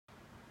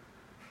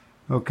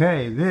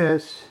Okay,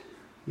 this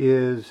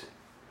is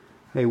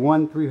a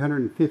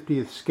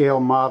 1/350th scale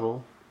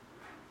model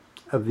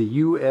of the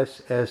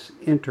USS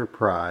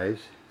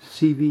Enterprise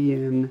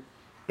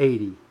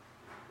CVN-80.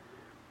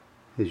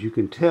 As you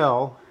can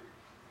tell,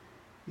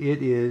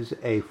 it is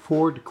a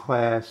Ford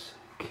class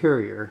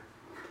carrier,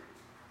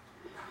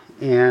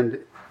 and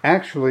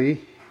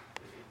actually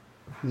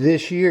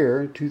this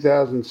year,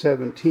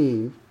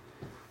 2017,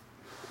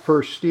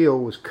 first steel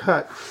was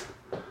cut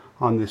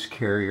on this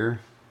carrier,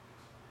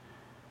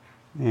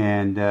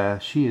 and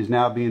she is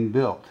now being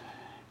built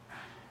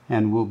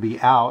and will be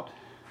out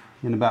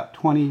in about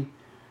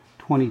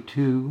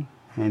 2022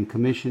 and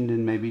commissioned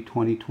in maybe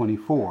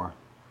 2024.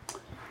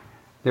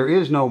 There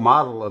is no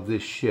model of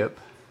this ship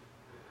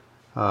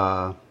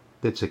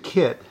that's a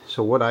kit,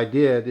 so what I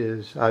did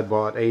is I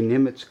bought a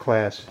Nimitz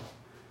class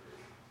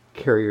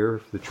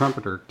carrier, the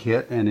trumpeter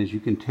kit, and as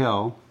you can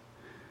tell,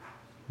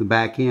 the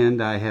back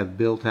end I have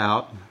built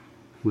out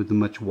with a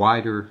much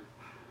wider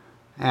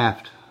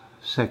aft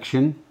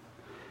section,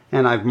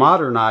 and I've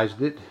modernized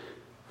it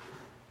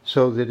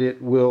so that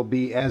it will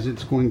be as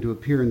it's going to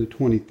appear in the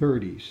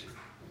 2030s.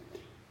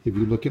 If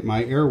you look at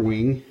my air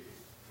wing,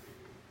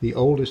 the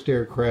oldest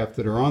aircraft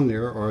that are on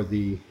there are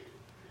the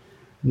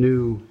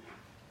new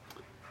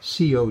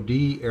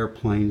COD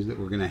airplanes that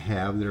we're going to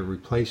have that are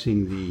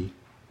replacing the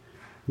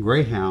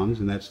Greyhounds,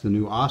 and that's the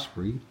new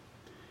Osprey.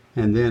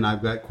 And then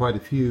I've got quite a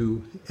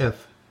few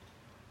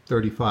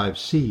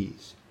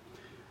F-35Cs.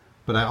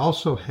 But I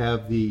also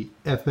have the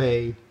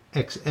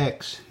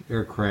FA-XX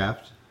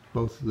aircraft,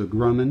 both the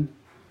Gruman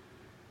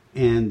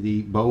and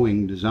the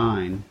Boeing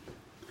design.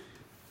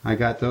 I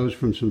got those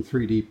from some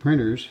 3D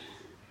printers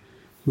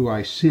who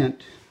I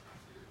sent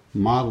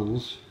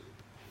models,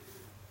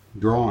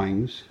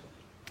 drawings,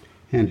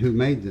 and who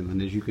made them.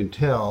 And as you can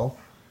tell,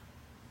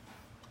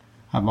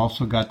 I've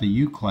also got the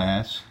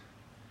U-class,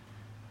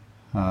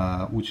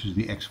 which is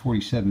the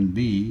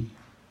X-47B,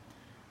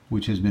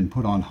 which has been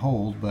put on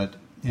hold, but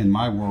in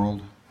my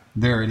world,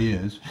 there it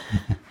is.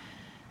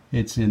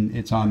 It's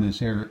on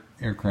this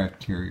aircraft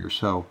carrier.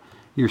 So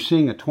you're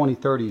seeing a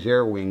 2030s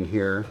air wing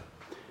here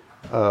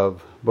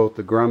of both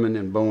the Grumman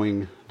and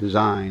Boeing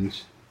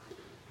designs,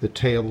 the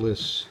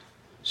tailless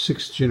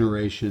 6th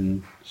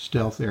generation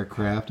stealth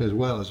aircraft, as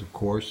well as of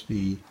course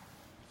the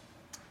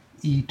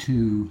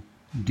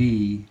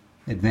E-2D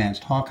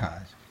advanced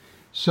Hawkeyes.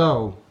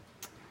 So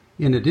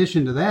in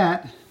addition to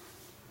that,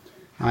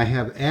 I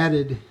have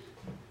added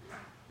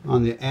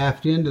on the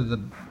aft end of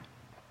the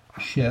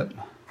ship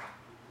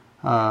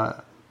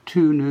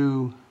two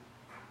new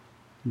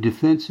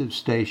defensive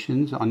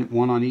stations,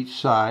 one on each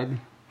side,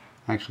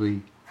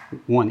 actually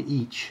one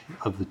each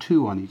of the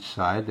two on each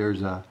side.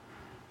 There's a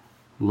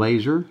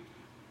laser,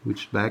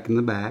 which is back in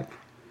the back.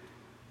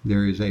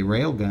 There is a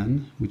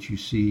railgun, which you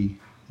see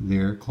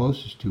there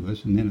closest to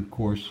us, and then of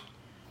course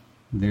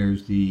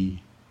there's the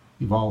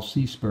Evolved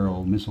Sea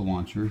Sparrow missile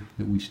launcher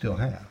that we still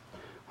have.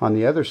 On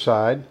the other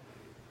side,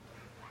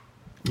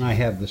 I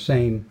have the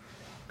same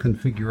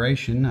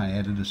configuration. I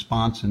added a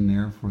sponson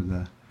there for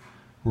the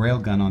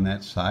railgun on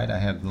that side. I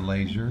have the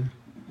laser,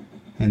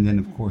 and then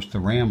of course the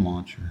ram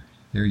launcher.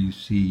 There you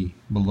see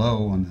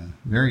below on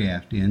the very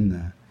aft end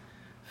the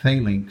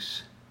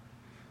Phalanx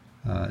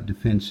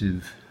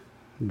defensive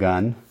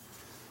gun.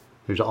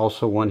 There's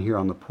also one here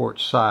on the port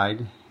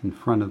side in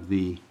front of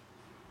the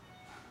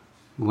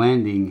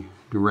landing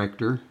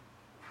director.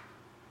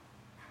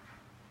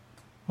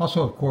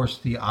 Also, of course,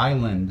 the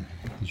island,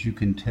 as you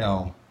can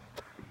tell,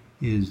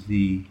 is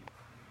the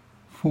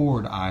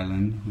Ford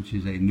Island, which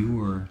is a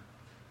newer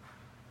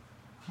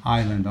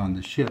island on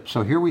the ship.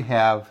 So here we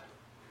have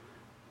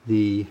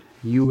the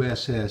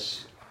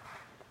USS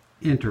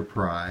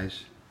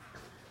Enterprise.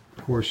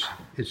 Of course,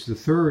 it's the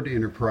third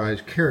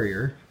Enterprise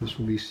carrier. This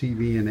will be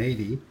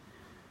CVN-80.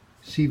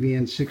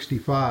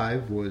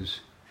 CVN-65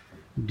 was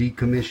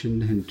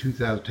decommissioned in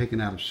 2000,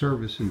 taken out of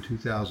service in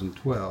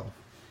 2012.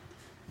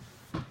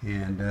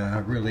 And I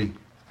really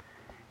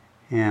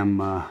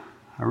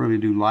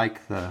do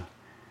like the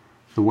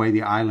way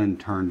the island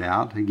turned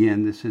out.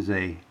 Again, this is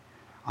a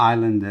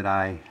island that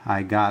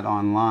I got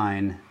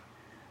online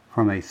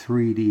from a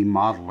 3D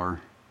modeler,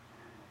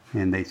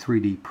 and they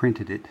 3D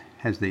printed it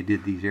as they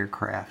did these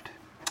aircraft.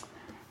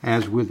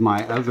 As with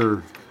my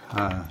other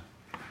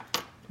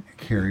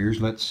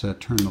carriers, let's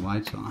turn the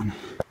lights on.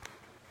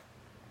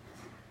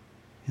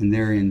 And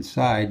there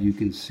inside you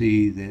can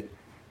see that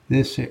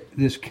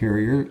this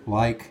carrier,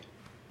 like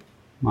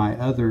my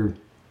other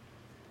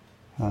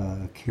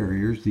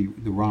carriers, the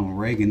Ronald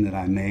Reagan that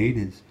I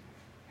made,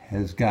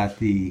 has got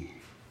the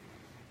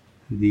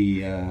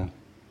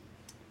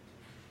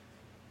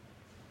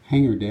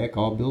hangar deck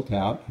all built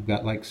out. I've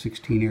got like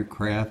 16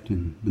 aircraft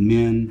and the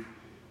men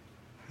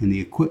and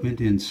the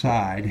equipment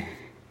inside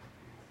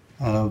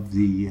of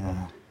the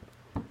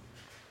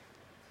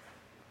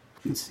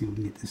let's see if we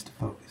can get this to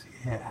focus.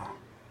 Yeah,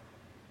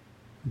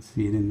 let's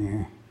see it in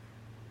there.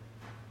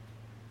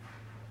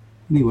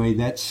 Anyway,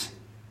 that's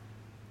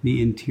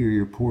the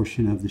interior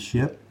portion of the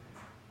ship,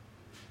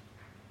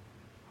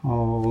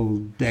 all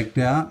decked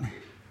out.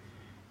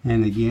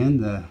 And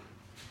again,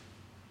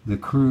 the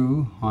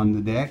crew on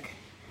the deck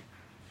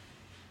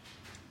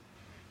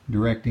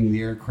directing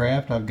the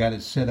aircraft. I've got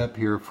it set up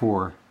here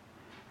for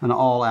an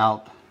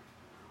all-out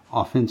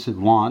offensive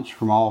launch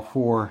from all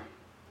 4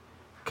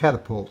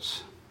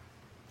 catapults.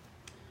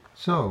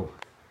 So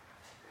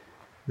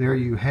there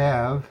you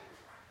have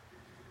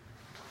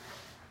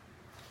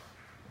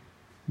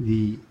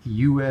the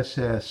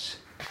USS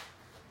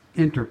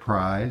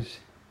Enterprise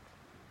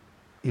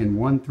in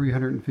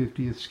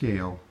 1/350th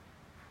scale,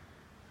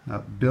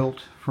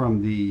 built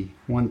from the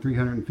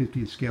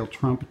 1/350th scale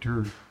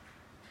Trumpeter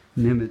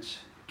Nimitz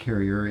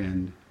carrier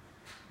and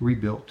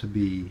rebuilt to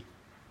be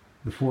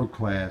the Ford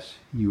class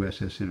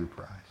USS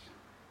Enterprise.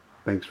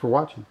 Thanks for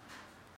watching.